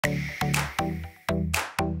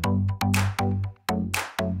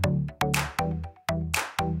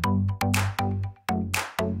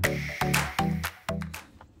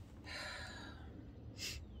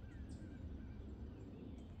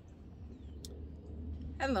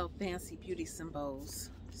Hello, fancy beauty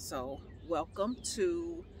symbols. So, welcome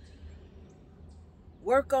to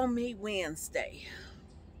Work on Me Wednesday.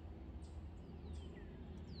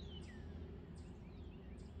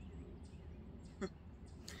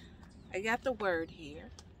 I got the word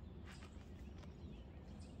here,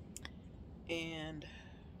 and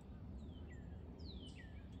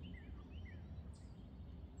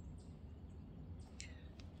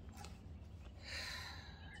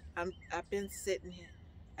I've been sitting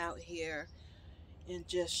out here and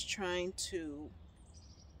just trying to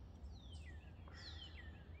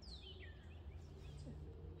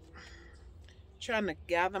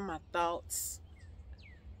gather my thoughts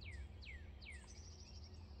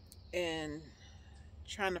and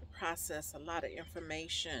trying to process a lot of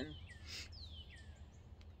information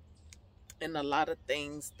and a lot of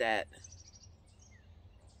things that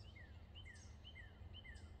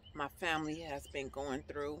my family has been going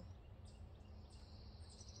through,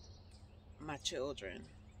 my children,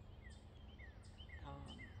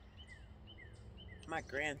 my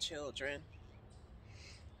grandchildren.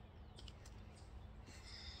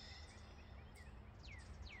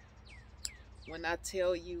 When I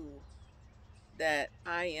tell you that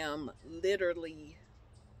I am literally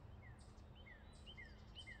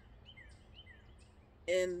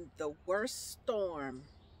in the worst storm,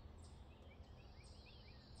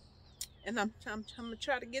 and I'm gonna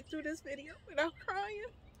try to get through this video without crying.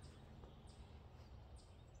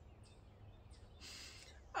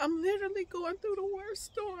 I'm literally going through the worst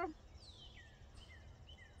storm.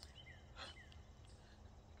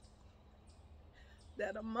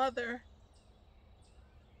 That a mother,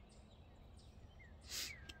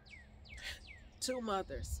 two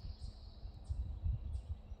mothers,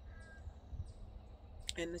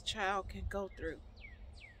 and the child can go through.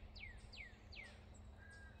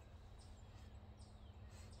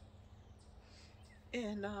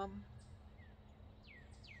 And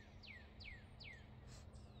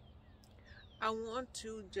I want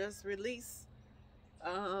to just release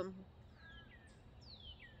I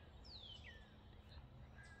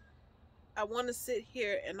want to sit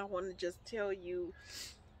here and I want to just tell you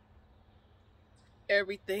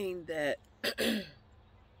everything that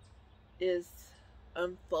is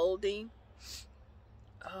unfolding.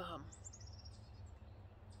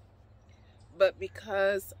 But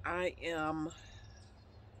because I am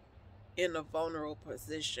in a vulnerable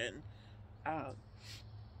position,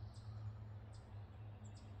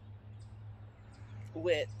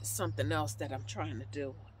 with something else that I'm trying to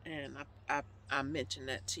do, and I mentioned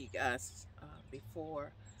that to you guys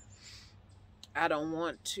before. I don't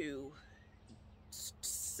want to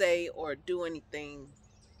say or do anything,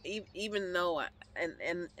 even though I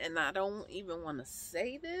don't even want to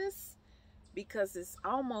say this, because it's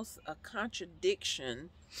almost a contradiction.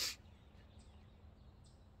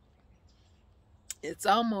 It's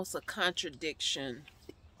almost a contradiction.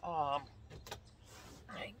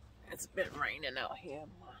 It's been raining out here.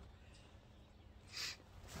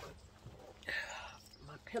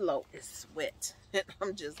 My pillow is wet and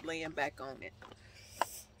I'm just laying back on it.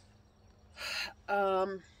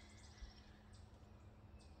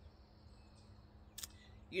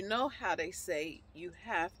 You know how they say you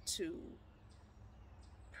have to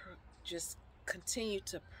just continue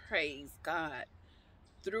to praise God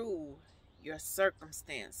through your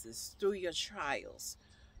circumstances, through your trials,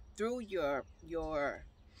 through your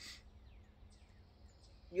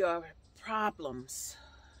problems.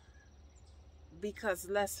 Because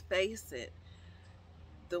let's face it,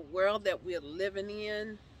 the world that we're living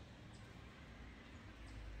in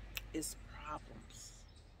is problems.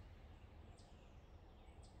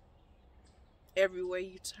 Everywhere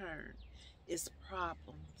you turn, it's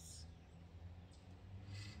problems.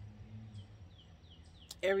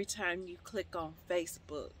 Every time you click on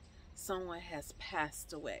Facebook, someone has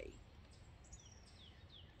passed away.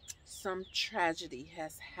 Some tragedy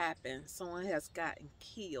has happened. Someone has gotten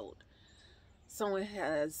killed. Someone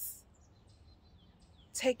has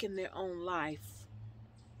taken their own life.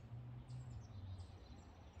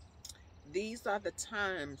 These are the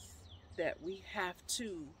times that we have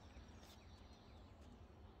to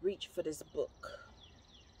reach for this book.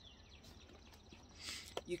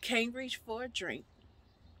 You can't reach for a drink.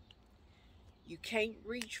 You can't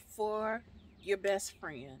reach for your best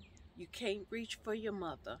friend. You can't reach for your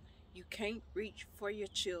mother. You can't reach for your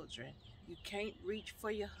children. You can't reach for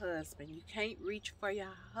your husband. You can't reach for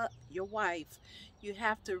your wife. You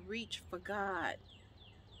have to reach for God.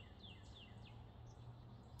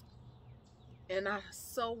 And I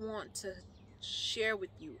so want to share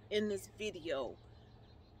with you in this video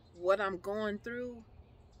what I'm going through,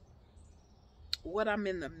 what I'm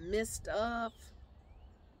in the midst of.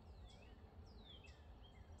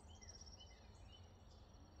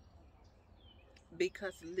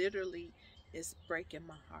 because literally it's breaking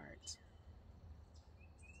my heart.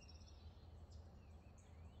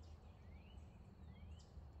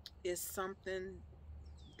 It's something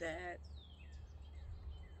that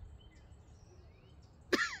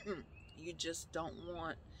you just don't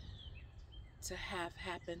want to have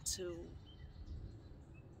happen to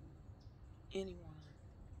anyone.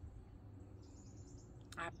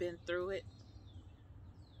 I've been through it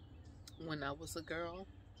when I was a girl,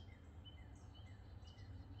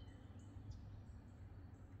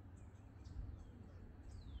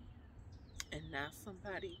 and now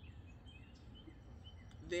somebody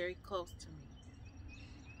very close to me.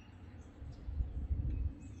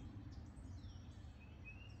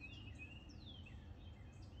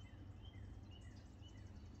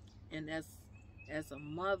 And as a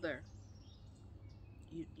mother,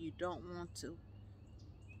 you don't want to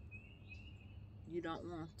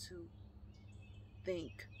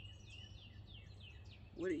think,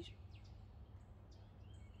 what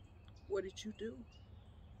did you do?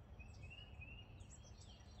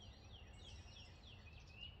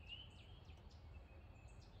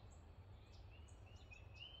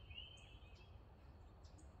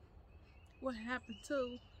 What happened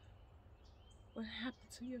to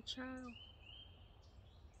your child?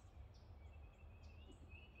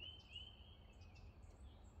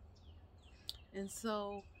 And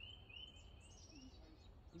so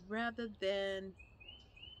rather than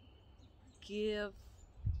give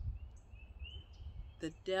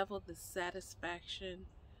the devil the satisfaction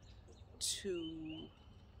to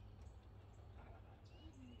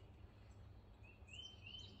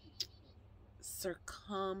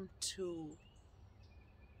succumb to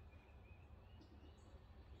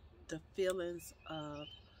the feelings of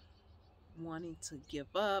wanting to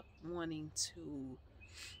give up, wanting to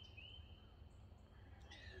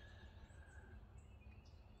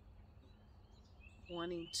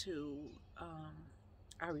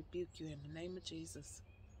I rebuke you in the name of Jesus.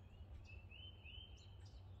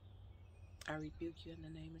 I rebuke you in the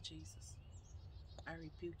name of Jesus. I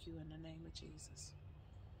rebuke you in the name of Jesus.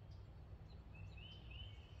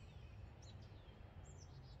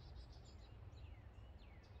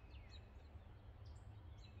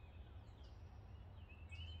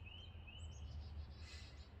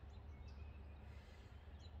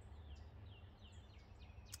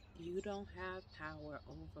 You don't have power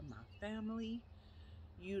over my family.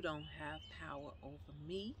 You don't have power over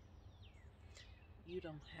me. You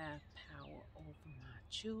don't have power over my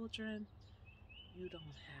children. You don't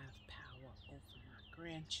have power over my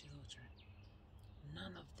grandchildren.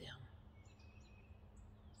 None of them.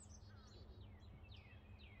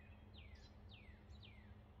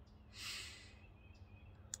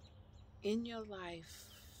 In your life,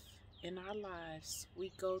 in our lives,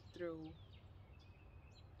 we go through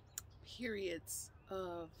periods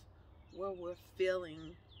of where we're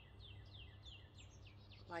feeling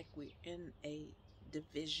like we're in a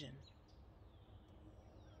division.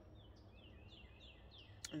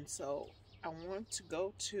 And so I want to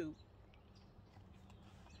go to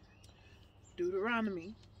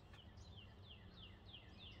Deuteronomy.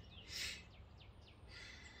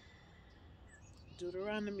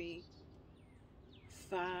 Deuteronomy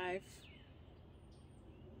 5.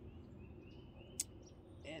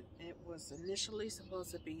 And it was initially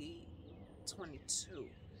supposed to be 22.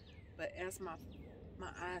 But as my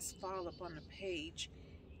eyes fall upon the page,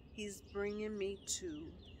 he's bringing me to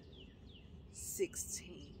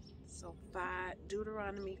 16. So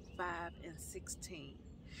Deuteronomy 5 and 16.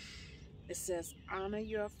 It says, honor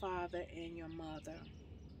your father and your mother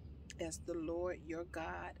as the Lord your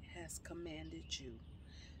God has commanded you,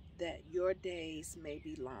 that your days may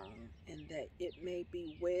be long, and that it may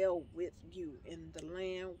be well with you in the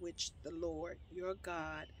land which the Lord your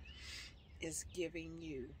God is giving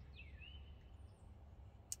you.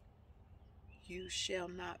 You shall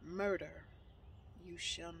not murder. You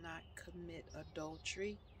shall not commit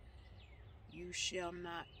adultery. You shall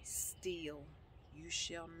not steal. You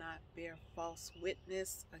shall not bear false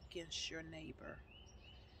witness against your neighbor.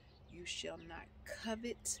 You shall not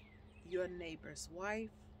covet your neighbor's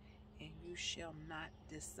wife, and you shall not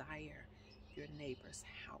desire your neighbor's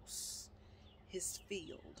house, his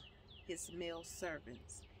field, his male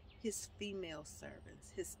servants, his female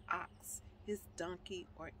servants, his ox, his donkey,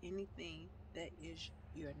 or anything that is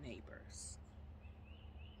your neighbor's.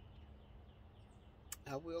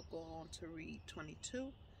 I will go on to read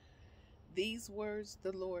 22. These words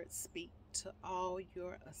the Lord speak to all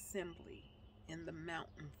your assembly in the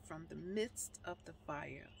mountain from the midst of the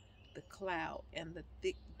fire, the cloud, and the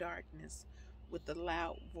thick darkness with a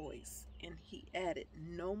loud voice. And he added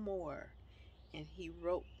no more. and he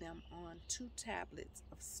wrote them on 2 tablets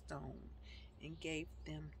of stone and gave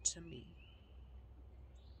them to me.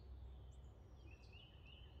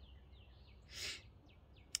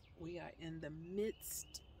 We are in the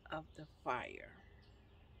midst of the fire,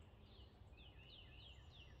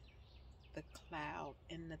 the cloud,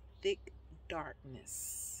 and the thick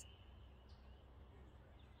darkness.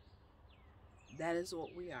 That is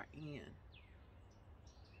what we are in.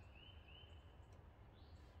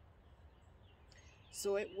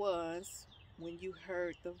 So it was when you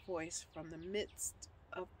heard the voice from the midst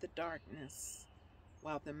of the darkness,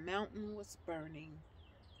 while the mountain was burning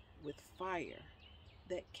with fire,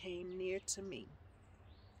 that came near to me,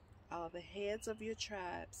 all the heads of your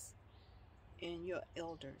tribes and your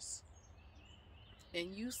elders.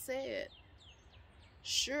 And you said,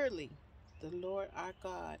 surely the Lord our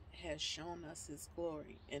God has shown us his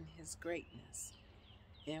glory and his greatness,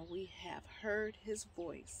 and we have heard his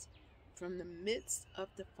voice from the midst of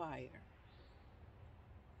the fire.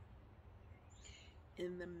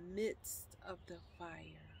 In the midst of the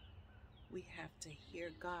fire, we have to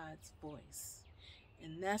hear God's voice.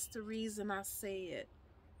 And that's the reason I said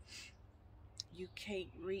you can't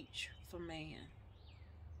reach for man,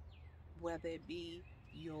 whether it be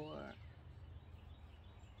your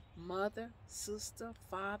mother, sister,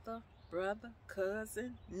 father, brother,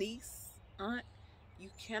 cousin, niece, aunt. You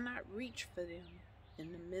cannot reach for them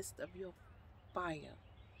in the midst of your fire,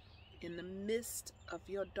 in the midst of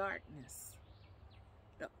your darkness.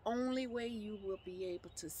 The only way you will be able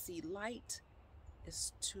to see light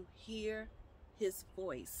is to hear his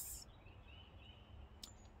voice.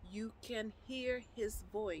 You can hear his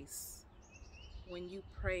voice when you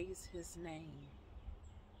praise his name.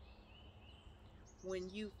 When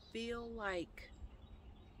you feel like,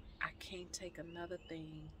 I can't take another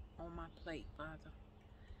thing on my plate, Father,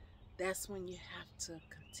 that's when you have to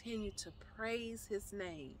continue to praise his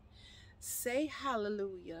name. Say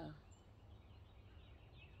hallelujah.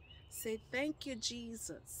 Say thank you,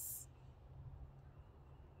 Jesus.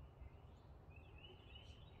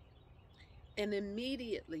 And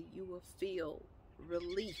immediately you will feel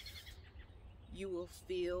relief. You will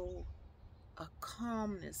feel a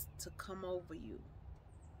calmness to come over you.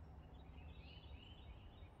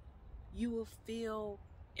 You will feel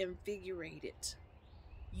invigorated.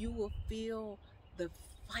 You will feel the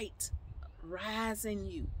fight rise in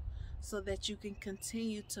you so that you can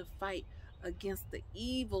continue to fight against the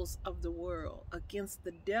evils of the world, against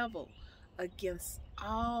the devil, against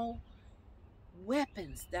all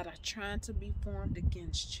weapons that are trying to be formed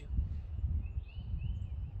against you.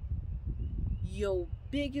 Your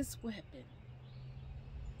biggest weapon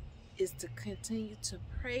is to continue to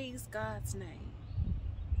praise God's name.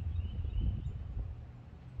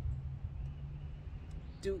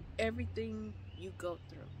 Do everything you go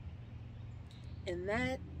through. And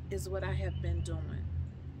that is what I have been doing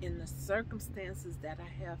in the circumstances that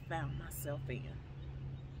I have found myself in.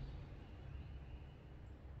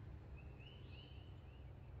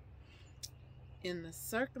 In the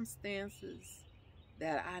circumstances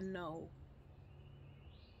that I know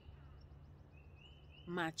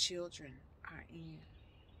my children are in.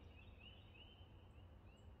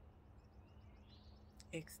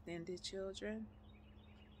 Extended children,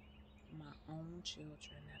 my own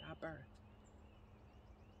children that I birthed.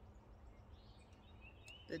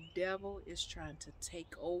 The devil is trying to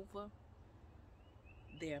take over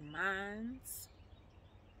their minds,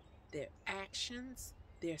 their actions,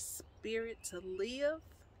 their spirit to live.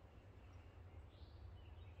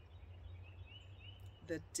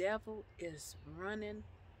 The devil is running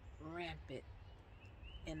rampant.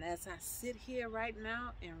 And as I sit here right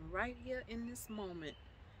now and right here in this moment,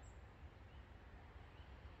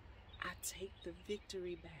 I take the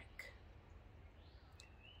victory back.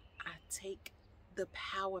 I take the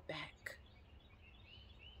power back.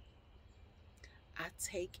 I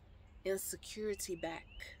take insecurity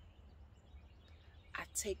back. I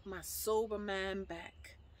take my sober mind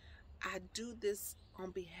back. I do this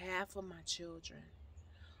on behalf of my children,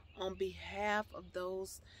 on behalf of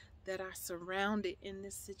those that are surrounded in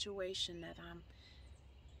this situation that I'm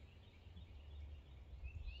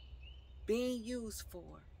being used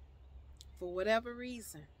for whatever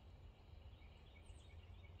reason.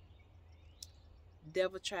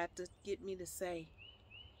 Devil tried to get me to say,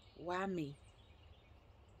 why me?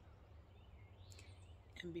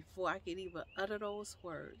 And before I could even utter those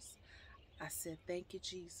words, I said, thank you,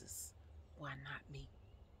 Jesus. Why not me?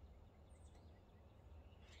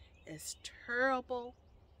 As terrible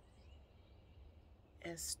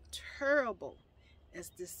as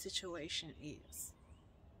this situation is,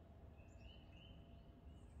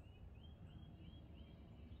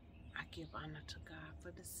 I give honor to God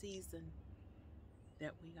for the season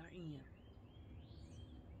that we are in.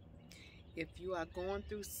 If you are going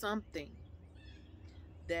through something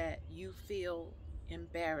that you feel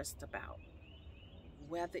embarrassed about,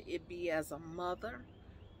 whether it be as a mother,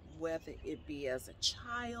 whether it be as a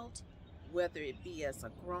child, whether it be as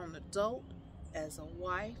a grown adult, as a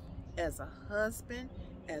wife, as a husband,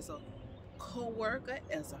 as a co-worker,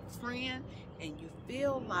 as a friend, and you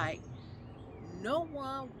feel like no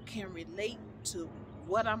one can relate to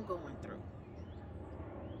what I'm going through.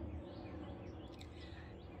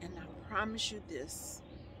 And I promise you this,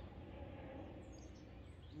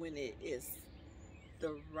 when it is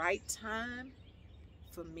the right time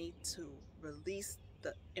for me to release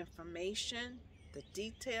the information, the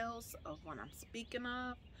details of what I'm speaking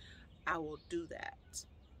of, I will do that.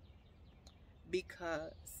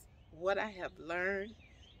 Because what I have learned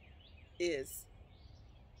is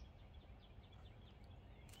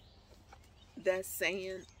that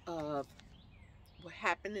saying of what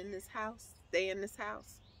happened in this house, stay in this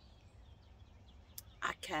house.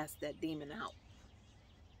 I cast that demon out.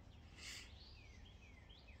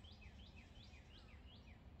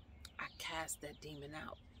 I cast that demon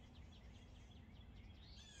out.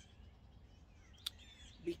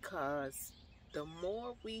 Because the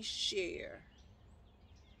more we share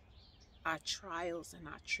our trials and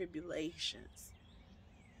our tribulations,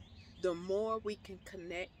 the more we can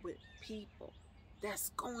connect with people that's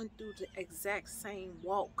going through the exact same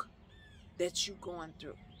walk that you're going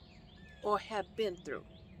through, or have been through,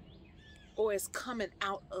 or is coming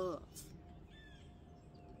out of.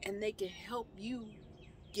 And they can help you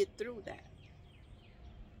get through that.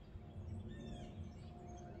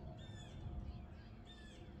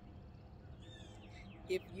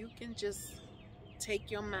 If you can just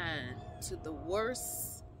take your mind to the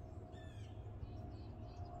worst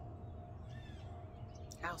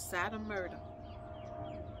outside of murder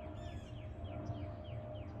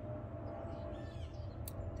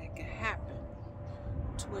that could happen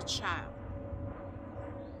to a child,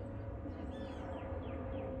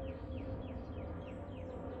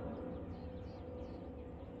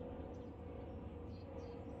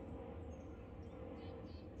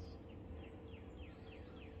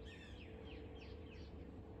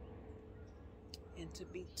 and to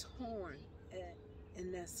be torn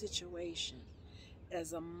in that situation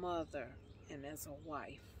as a mother and as a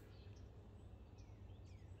wife,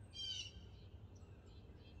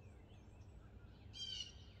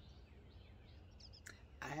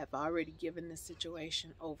 I have already given the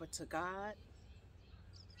situation over to God.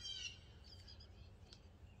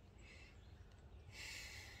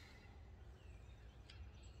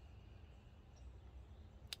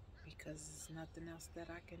 Because there's nothing else that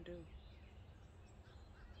I can do.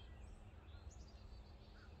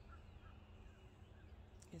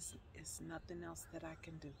 It's nothing else that I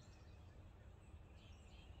can do.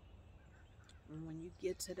 And when you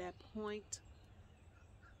get to that point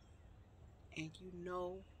and you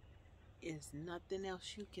know there's nothing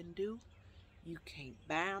else you can do, you can't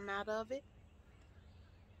buy them out of it.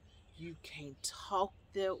 You can't talk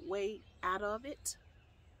their way out of it.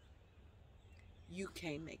 You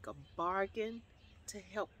can't make a bargain to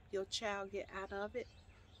help your child get out of it.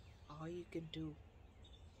 All you can do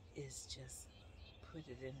is just put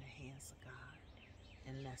it in the hands of God.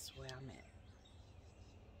 And that's where I'm at.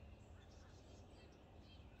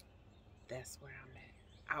 That's where I'm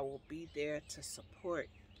at. I will be there to support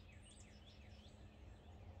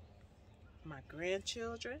my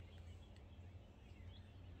grandchildren.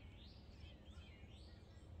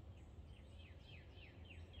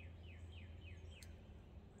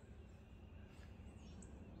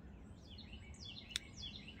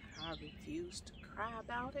 I refuse to cry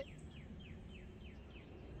about it.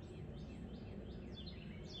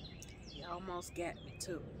 He almost got me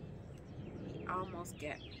too. He almost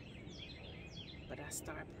got me. But I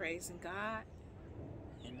started praising God,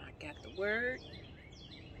 and I got the word,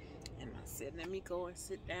 and I said, let me go and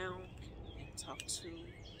sit down and talk to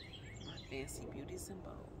my fancy beauties and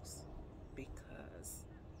bows, because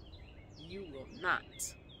you will not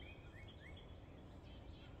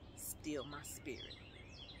steal my spirit.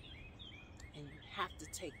 And you have to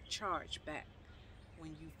take charge back. When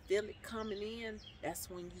you feel it coming in, that's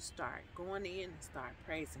when you start going in and start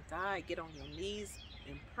praising God. Get on your knees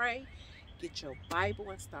and pray. Get your Bible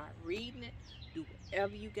and start reading it. Do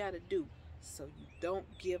whatever you got to do so you don't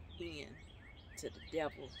give in to the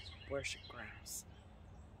devil's worship grounds.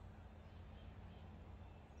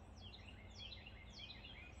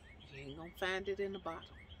 You ain't going to find it in the bottle.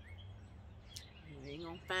 You ain't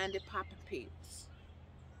going to find it popping pills.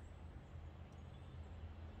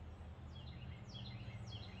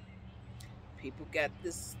 People got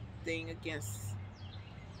this thing against.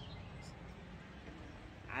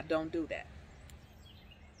 I don't do that.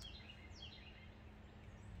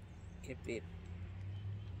 If it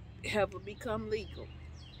ever become legal,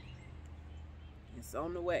 it's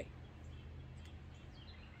on the way.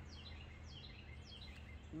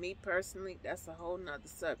 Me personally, that's a whole nother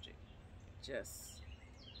subject. Just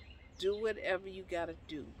do whatever you gotta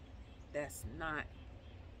do that's not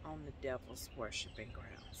on the devil's worshiping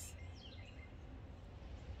grounds.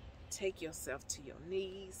 Take yourself to your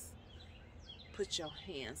knees, put your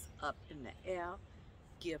hands up in the air,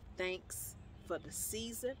 give thanks for the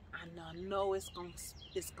season. I know it's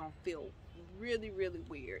gonna feel really, really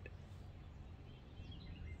weird,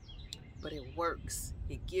 but it works.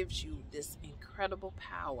 It gives you this incredible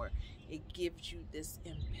power. It gives you this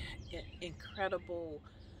incredible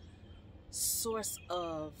source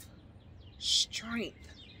of strength,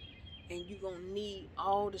 and you're gonna need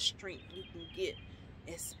all the strength you can get,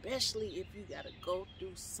 especially if you gotta go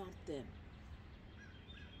through something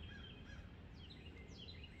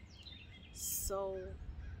so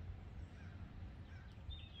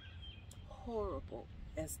horrible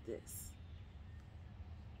as this.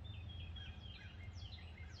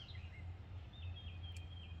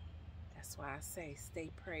 That's why I say stay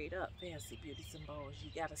prayed up, fancy beauties and bows. You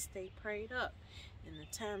gotta stay prayed up. In the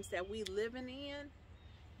times that we living in,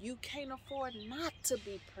 you can't afford not to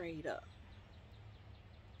be prayed up.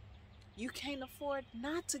 You can't afford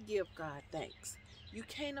not to give God thanks. You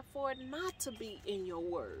can't afford not to be in your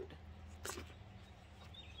word.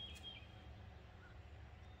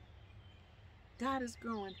 God is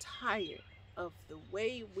growing tired of the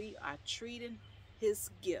way we are treating his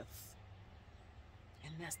gift.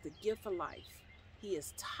 And that's the gift of life. He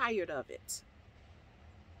is tired of it.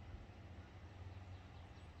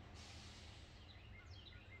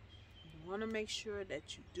 You want to make sure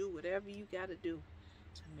that you do whatever you got to do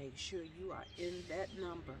to make sure you are in that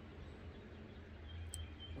number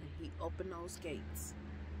when he opens those gates.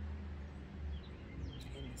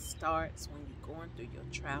 And it starts when you're going through your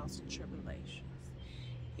trials and tribulations.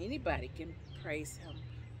 Anybody can praise him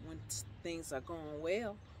when things are going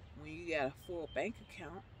well, when you got a full bank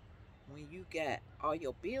account, when you got all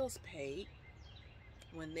your bills paid,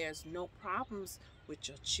 when there's no problems with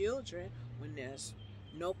your children, when there's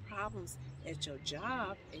no problems at your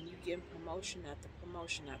job, and you get promotion after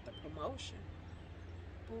promotion after promotion.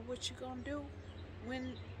 But what you gonna do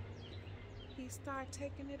when he start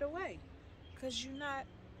taking it away? Because you're not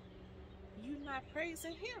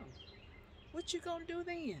praising him. What you gonna do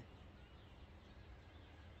then?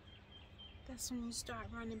 That's when you start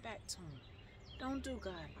running back to him. Don't do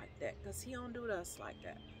God like that, because he don't do us like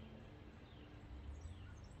that.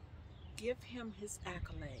 Give him his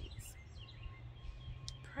accolades.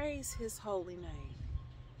 Praise his holy name.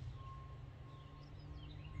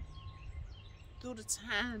 Through the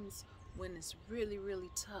times when it's really, really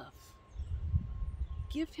tough,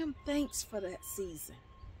 give him thanks for that season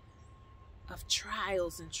of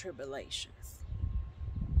trials and tribulations.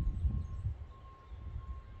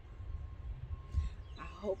 I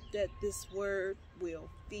hope that this word will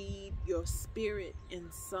feed your spirit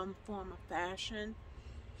in some form or fashion,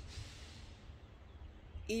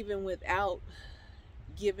 even without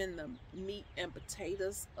giving the meat and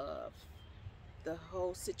potatoes of the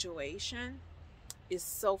whole situation. It's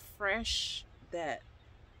so fresh that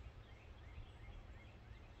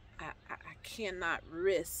I cannot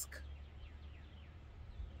risk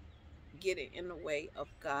getting in the way of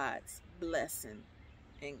God's blessing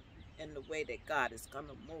and the way that God is going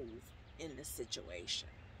to move in the situation.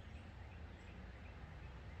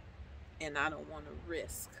 And I don't want to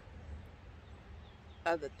risk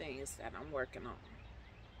other things that I'm working on,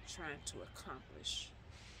 trying to accomplish.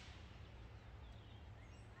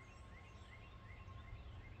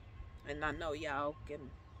 And I know y'all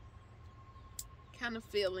can kind of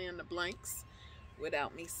fill in the blanks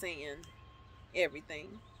without me saying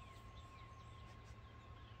everything.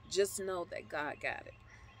 Just know that God got it.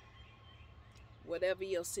 Whatever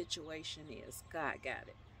your situation is, God got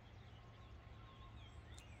it.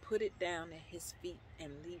 Put it down at his feet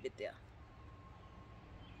and leave it there.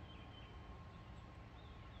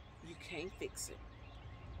 You can't fix it.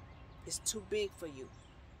 It's too big for you.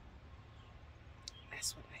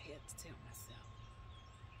 That's what I had to tell myself.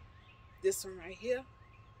 This one right here,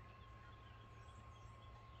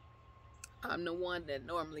 I'm the one that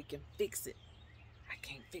normally can fix it. I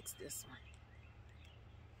can't fix this one.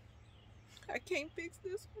 I can't fix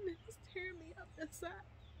this one. It's tearing me up inside.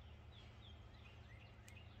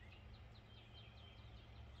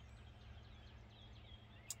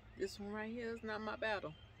 This one right here is not my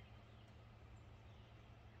battle.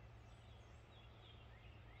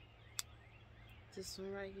 This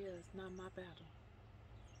one right here is not my battle.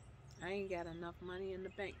 I ain't got enough money in the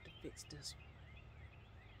bank to fix this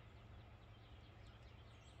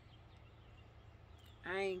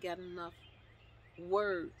one. I ain't got enough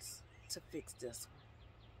words to fix this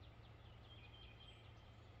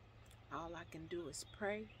one. All I can do is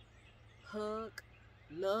pray, hug,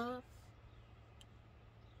 love,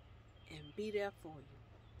 and be there for you.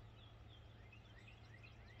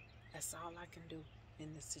 That's all I can do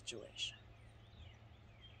in this situation.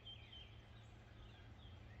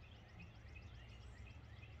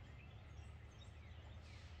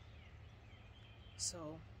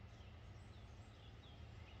 So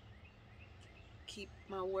keep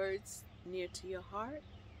my words near to your heart.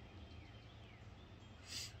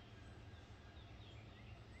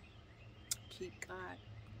 Keep God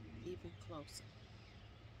even closer.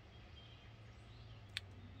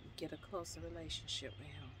 Get a closer relationship with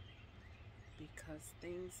Him, because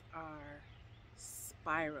things are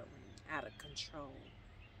spiraling out of control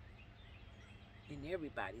in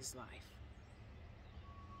everybody's life.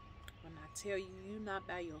 When I tell you, you're not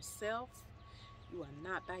by yourself, you are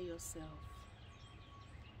not by yourself.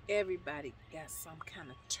 Everybody got some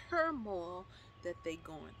kind of turmoil that they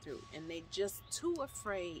going through, and they just too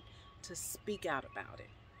afraid to speak out about it.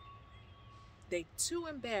 They too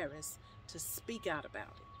embarrassed to speak out about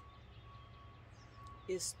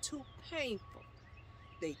it. It's too painful,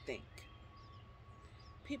 they think.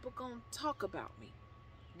 People gonna talk about me,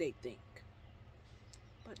 they think.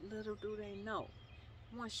 But little do they know,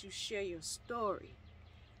 once you share your story,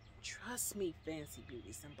 trust me, Fancy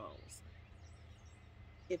Beauties and Bows,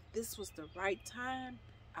 if this was the right time,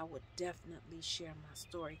 I would definitely share my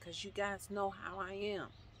story, because you guys know how I am.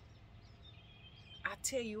 I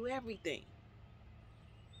tell you everything.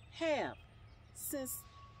 Have since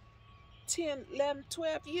 10, 11,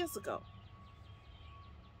 12 years ago.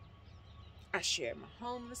 I share my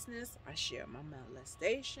homelessness. I share my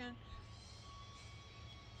molestation.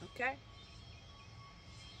 Okay?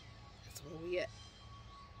 That's where we at.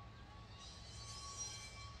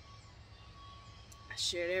 I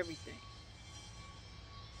shared everything.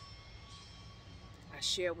 I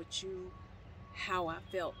share with you how I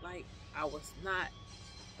felt like I was not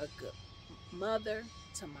a good mother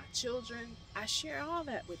to my children. I share all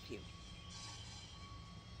that with you.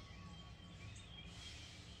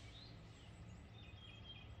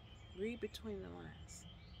 Read between the lines.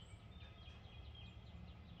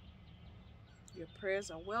 Your prayers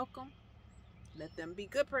are welcome. Let them be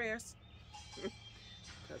good prayers.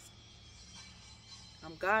 Because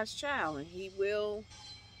I'm God's child, and He will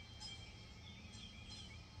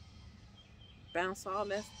bounce all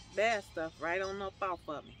that bad stuff right on up off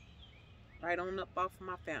of me. Right on up off of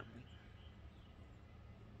my family.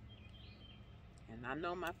 And I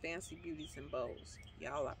know my Fancy Beauties and Bows,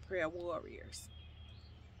 y'all are prayer warriors.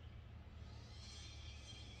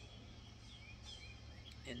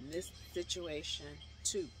 And this situation,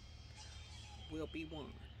 too, will be won.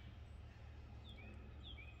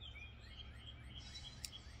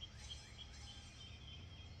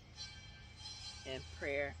 And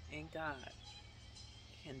prayer and God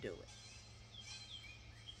can do it.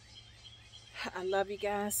 I love you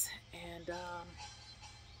guys. And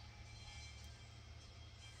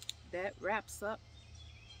that wraps up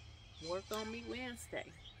Work On Me Wednesday.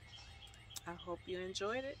 I hope you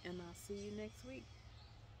enjoyed it, and I'll see you next week.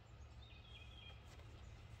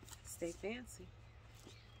 Stay fancy.